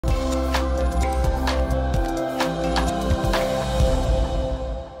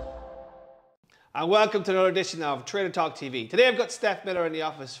And welcome to another edition of Trader Talk TV. Today I've got Steph Miller in the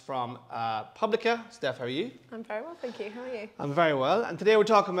office from Publica. Steph, how are you? I'm very well, thank you. How are you? I'm very well. And today we're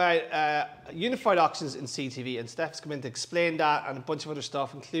talking about unified auctions in CTV, and Steph's come in to explain that and a bunch of other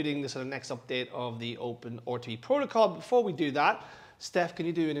stuff, including the sort of next update of the open RTB protocol. Before we do that, Steph, can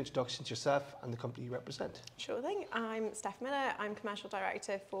you do an introduction to yourself and the company you represent? Sure thing. I'm Steph Miller. I'm Commercial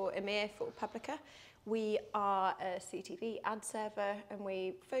Director for EMEA for Publica. We are a CTV ad server and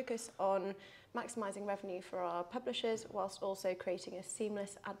we focus on maximising revenue for our publishers whilst also creating a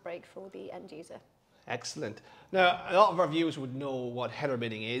seamless ad break for the end user. Excellent. Now, a lot of our viewers would know what header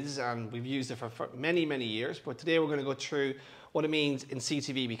bidding is, and we've used it for many, many years, but today we're going to go through what it means in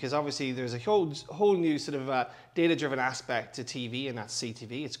CTV, because obviously there's a whole new sort of data-driven aspect to TV, and that's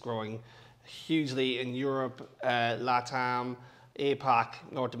CTV. It's growing hugely in Europe, LATAM, APAC,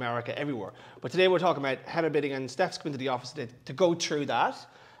 North America, everywhere. But today we're talking about header bidding, and Steph's come into the office today to go through that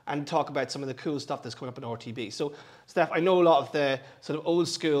and talk about some of the cool stuff that's coming up in RTB. So, Steph, I know a lot of the sort of old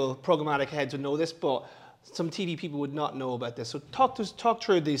school programmatic heads would know this, but some TV people would not know about this. So talk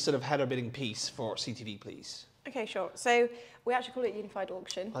through the sort of header bidding piece for CTV, please. Okay, sure. So we actually call it unified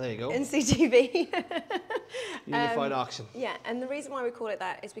auction. Oh, there you go. In CTV. Unified auction. Yeah, and the reason why we call it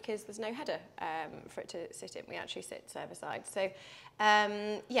that is because there's no header for it to sit in. We actually sit server side. So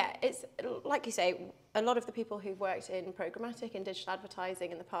yeah, it's like you say, a lot of the people who've worked in programmatic and digital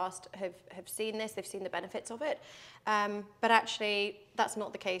advertising in the past have seen this, they've seen the benefits of it. But actually, that's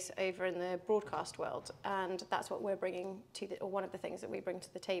not the case over in the broadcast world. And that's what we're bringing to or one of the things that we bring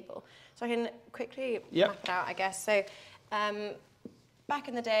to the table. So I can quickly map it out, I guess. So back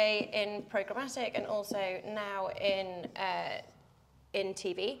in the day in programmatic and also now in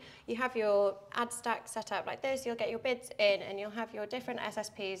TV, you have your ad stack set up like this. You'll get your bids in and you'll have your different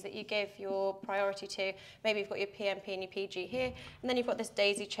SSPs that you give your priority to. Maybe you've got your PMP and your PG here, and then you've got this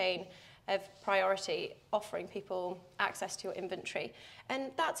daisy chain of priority offering people access to your inventory.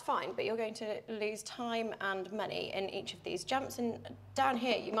 And that's fine, but you're going to lose time and money in each of these jumps. And down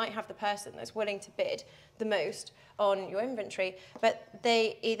here, you might have the person that's willing to bid the most on your inventory, but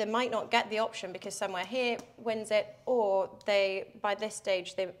they either might not get the option because somewhere here wins it, or by this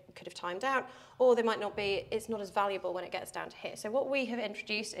stage, they could have timed out, or they might not be, it's not as valuable when it gets down to here. So what we have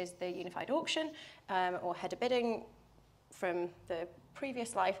introduced is the unified auction, or header bidding from the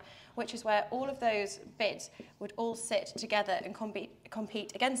previous life, which is where all of those bids would all sit together and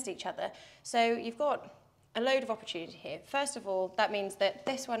compete against each other. So you've got a load of opportunity here. First of all, that means that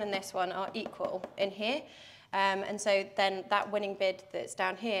this one and this one are equal in here. And so then that winning bid that's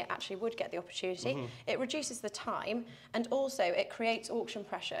down here actually would get the opportunity. Mm-hmm. It reduces the time, and also it creates auction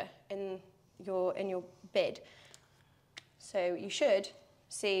pressure in your bid. So you should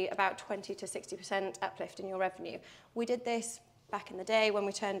see about 20 to 60% uplift in your revenue. We did this back in the day when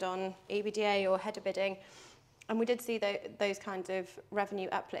we turned on EBDA or header bidding, and we did see those kinds of revenue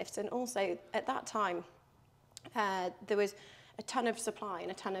uplifts. And also at that time, there was a ton of supply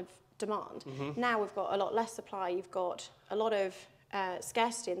and a ton of demand. Mm-hmm. Now we've got a lot less supply, you've got a lot of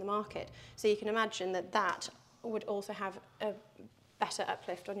scarcity in the market. So you can imagine that would also have a better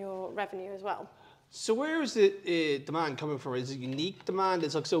uplift on your revenue as well. So where is the demand coming from? Is it unique demand?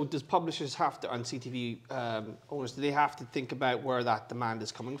 It's like, so does publishers have to, on CTV owners, do they have to think about where that demand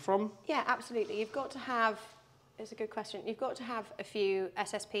is coming from? Yeah, absolutely. You've got to have, it's a good question, you've got to have a few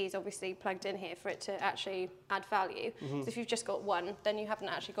SSPs obviously plugged in here for it to actually add value. Mm-hmm. So if you've just got one, then you haven't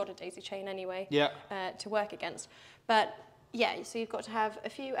actually got a daisy chain anyway to work against. But yeah, so you've got to have a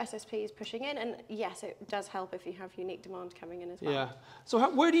few SSPs pushing in, and yes, it does help if you have unique demand coming in as well. Yeah. So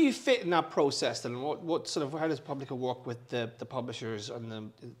where do you fit in that process then? What sort of, how does Publica work with the publishers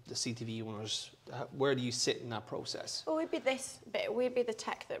and the CTV owners? Where do you sit in that process? Well, we'd be this bit. We'd be the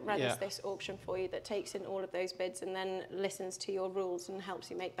tech that runs this auction for you, that takes in all of those bids and then listens to your rules and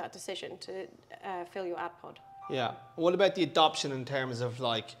helps you make that decision to fill your ad pod. Yeah. What about the adoption in terms of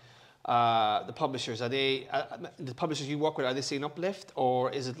like, the publishers, are they the publishers you work with, are they seeing uplift,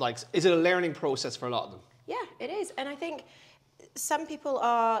 or is it a learning process for a lot of them? Yeah, it is, and I think some people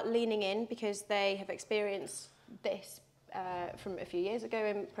are leaning in because they have experienced this from a few years ago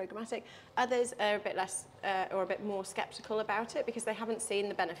in programmatic. Others are a bit less or a bit more skeptical about it because they haven't seen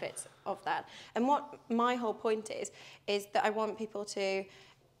the benefits of that. And what my whole point is that I want people to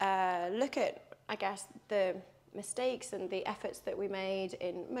look at, I guess, the mistakes and the efforts that we made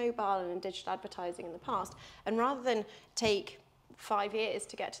in mobile and in digital advertising in the past, and rather than take 5 years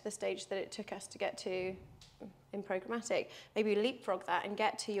to get to the stage that it took us to get to in programmatic, maybe leapfrog that and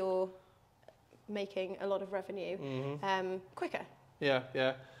get to your making a lot of revenue quicker. Yeah,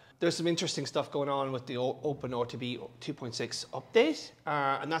 yeah. there's some interesting stuff going on with the Open RTB 2.6 update,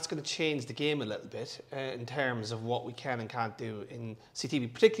 and that's going to change the game a little bit in terms of what we can and can't do in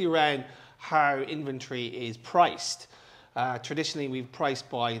CTV, particularly around how inventory is priced. Traditionally, we've priced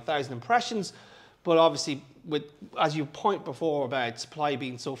by 1,000 impressions, but obviously, as you point before about supply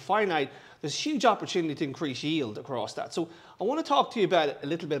being so finite, there's huge opportunity to increase yield across that. So I want to talk to you about a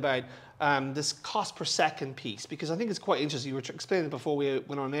little bit about this cost per second piece, because I think it's quite interesting. You were explaining it before we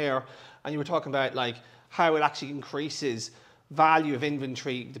went on air, and you were talking about like how it actually increases value of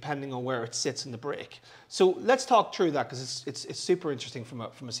inventory depending on where it sits in the brick. So let's talk through that, because it's super interesting from a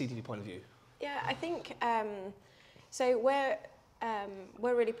CTV point of view. Yeah, I think so.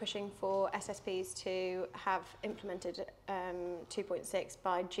 We're really pushing for SSPs to have implemented 2.6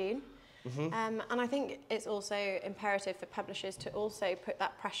 by June. And I think it's also imperative for publishers to also put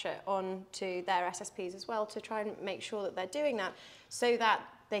that pressure on to their SSPs as well, to try and make sure that they're doing that, so that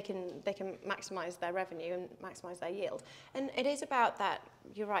they can maximise their revenue and maximise their yield. And it is about that,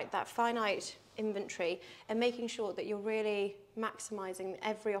 you're right, that finite inventory, and making sure that you're really maximising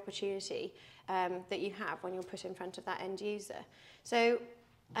every opportunity that you have when you're put in front of that end user. So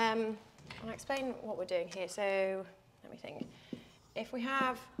I'll explain what we're doing here. So let me think. If we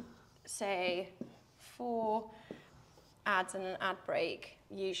have, say, 4 ads and an ad break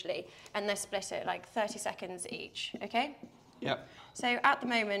usually, and they're split at like 30 seconds each, okay? Yep. So at the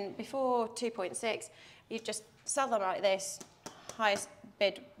moment, before 2.6, you just sell them like this, highest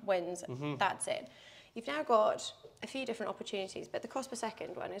bid wins, that's it. You've now got a few different opportunities, but the cost per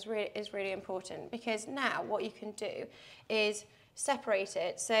second one is really important, because now what you can do is separate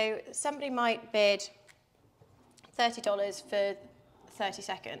it. So somebody might bid $30 for 30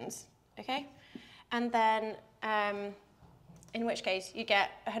 seconds, okay? And then, in which case, you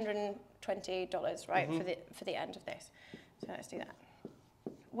get $120, right, for the end of this. So let's do that.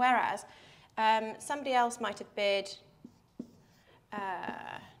 Whereas, somebody else might have bid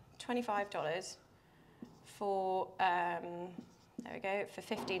 $25 for, there we go, for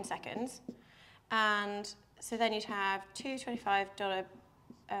 15 seconds. And so then you'd have two $25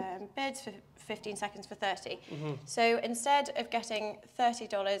 bids for 15 seconds for 30. So instead of getting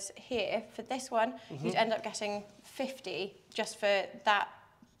 $30 here for this one, you'd end up getting 50 just for that,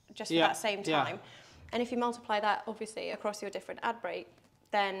 for that same time. And if you multiply that, obviously, across your different ad break,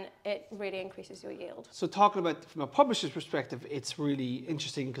 then it really increases your yield. So talking about from a publisher's perspective, it's really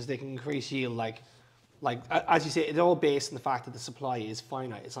interesting because they can increase yield like as you say, it's all based on the fact that the supply is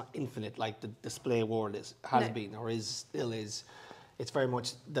finite. It's not infinite like the display world has been or still is. It's very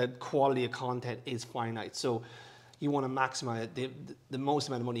much the quality of content is finite. So you want to maximize the most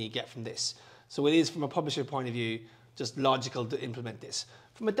amount of money you get from this. So it is, from a publisher point of view, just logical to implement this.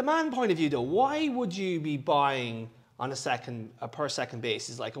 From a demand point of view, though, why would you be buying on a per second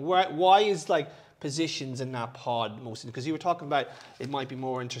basis? Like, why is like positions in that pod mostly? Because you were talking about it might be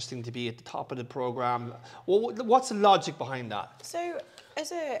more interesting to be at the top of the program. Well, what's the logic behind that? So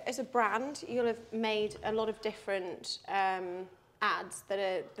as a brand, you'll have made a lot of different ads that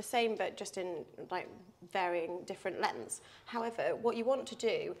are the same but just in like varying different lengths. However, what you want to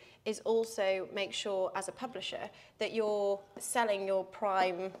do is also make sure as a publisher that you're selling your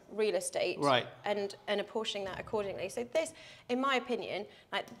prime real estate and apportioning that accordingly. So this, in my opinion,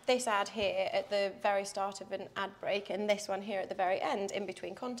 like this ad here at the very start of an ad break and this one here at the very end in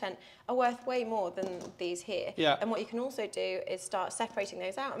between content are worth way more than these here. And what you can also do is start separating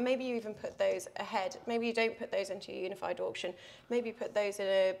those out, and maybe you even put those ahead. Maybe you don't put those into a unified auction. Maybe you put those in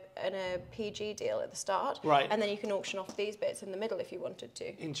a PG deal at the start, and then you can auction off these bits in the middle if you wanted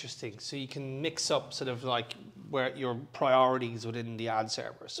to. Interesting. So you can mix up sort of like where your priorities within the ad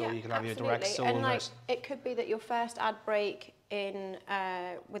server. So you can have your direct sold. And like it could be that your first ad break in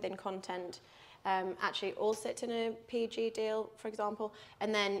within content actually all sits in a PG deal, for example,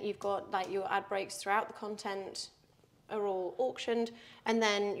 and then you've got like your ad breaks throughout the content are all auctioned, and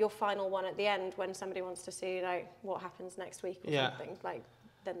then your final one at the end when somebody wants to see like what happens next week or something like.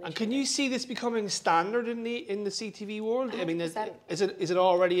 And can you see this becoming standard in the CTV world? 100%. I mean, is it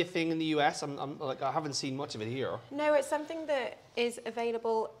already a thing in the US? I'm like, I haven't seen much of it here. No, it's something that is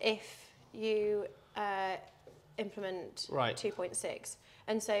available if you implement 2.6,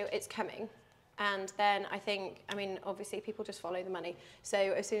 and so it's coming. And then I think, I mean, obviously people just follow the money. So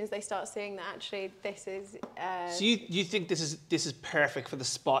as soon as they start seeing that actually this is... So you think this is perfect for the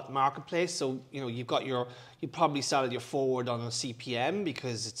spot marketplace? So, you know, you probably sell your forward on a CPM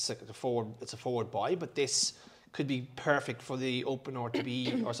because it's a forward buy, but this could be perfect for the open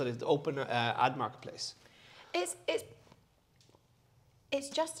RTB or sort of the open ad marketplace. It's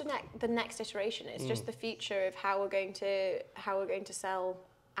just the next iteration. It's just the future of how we're going to sell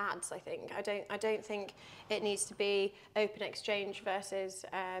ads, I think. I don't think it needs to be open exchange versus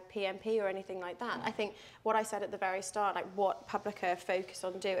PMP or anything like that. I think what I said at the very start, like what Publica focus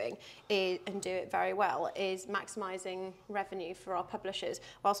on doing is, and do it very well, is maximising revenue for our publishers,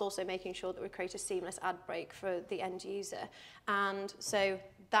 whilst also making sure that we create a seamless ad break for the end user. And so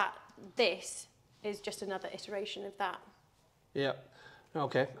this is just another iteration of that. Yeah.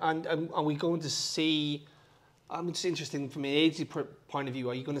 Okay. And are we going to see? It's interesting from an agency point of view.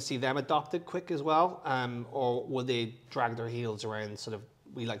 Are you going to see them adopted quick as well, or will they drag their heels around? Sort of,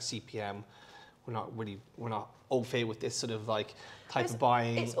 we like CPM. We're not au fait with this sort of like type of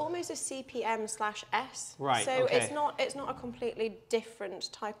buying. It's almost a CPM/S. Right. So okay. it's not a completely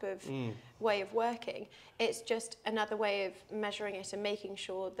different type of way of working. It's just another way of measuring it and making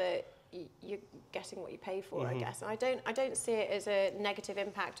sure that you're getting what you pay for, I guess. And I don't see it as a negative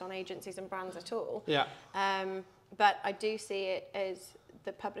impact on agencies and brands at all. Yeah. But I do see it as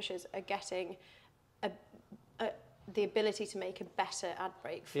the publishers are getting the ability to make a better ad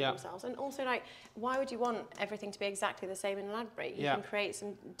break for themselves. And also, like, why would you want everything to be exactly the same in an ad break? You can create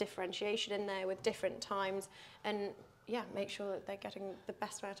some differentiation in there with different times and, make sure that they're getting the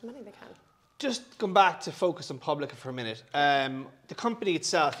best amount of money they can. Just come back to focus on Publica for a minute. The company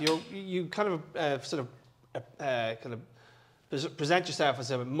itself, you kind of present yourself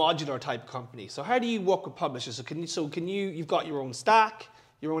as a modular type company. So how do you work with publishers? So you've got your own stack,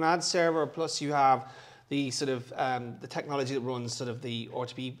 your own ad server, plus you have the sort of the technology that runs sort of the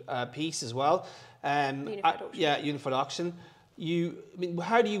R2B piece as well. Unified auction. Yeah, unified auction.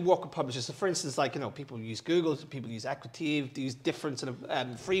 How do you work with publishers? So for instance, like, people use Google, people use Equitive, they use different sort of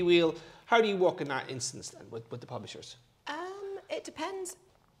freewheel. How do you work in that instance then with the publishers? It depends.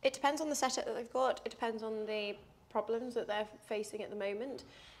 It depends on the setup that they've got. It depends on the problems that they're facing at the moment.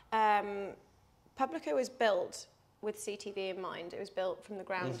 Publica was built with CTV in mind. It was built from the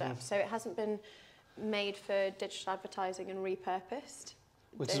ground up. So it hasn't been made for digital advertising and repurposed.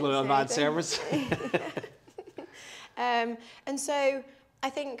 Which is one of our ad servers. And so I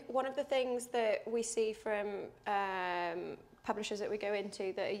think one of the things that we see from publishers that we go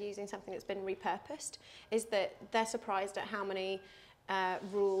into that are using something that's been repurposed is that they're surprised at how many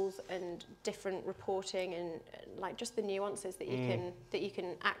rules and different reporting and like just the nuances that you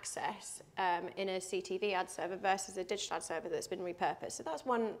can access in a CTV ad server versus a digital ad server that's been repurposed. So that's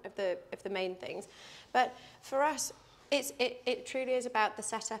one of the main things. But for us, it truly is about the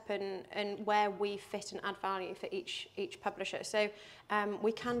setup and where we fit and add value for each publisher. So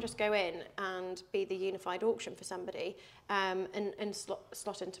we can just go in and be the unified auction for somebody and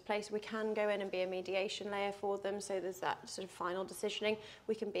slot into place. We can go in and be a mediation layer for them, so there's that sort of final decisioning.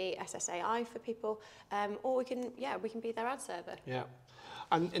 We can be SSAI for people, or we can be their ad server. Yeah.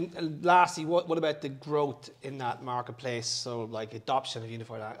 And lastly, what about the growth in that marketplace? So like adoption of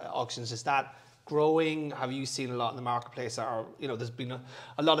unified auctions, is that growing? Have you seen a lot in the marketplace? Or there's been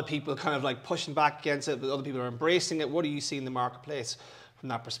a lot of people kind of like pushing back against it, but other people are embracing it. What do you see in the marketplace from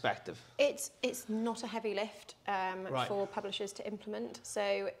that perspective? It's not a heavy lift for publishers to implement,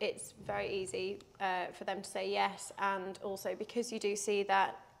 so it's very easy for them to say yes. And also because you do see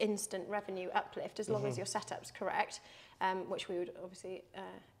that instant revenue uplift, as long as your setup's correct, which we would obviously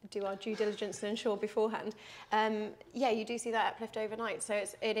do our due diligence to ensure beforehand. You do see that uplift overnight. So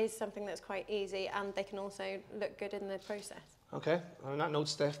it is something that's quite easy, and they can also look good in the process. Okay. On that note,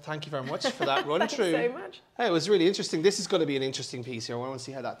 Steph, thank you very much for that run through. Thanks so much. Hey, it was really interesting. This is going to be an interesting piece here. I want to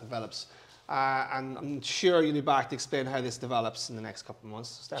see how that develops. And I'm sure you'll be back to explain how this develops in the next couple of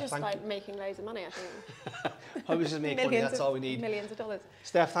months. Steph, just like making loads of money, I think. Publishers make money, that's all we need. Millions of dollars.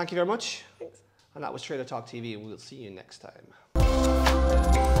 Steph, thank you very much. Thanks. And that was Trader Talk TV, and we'll see you next time.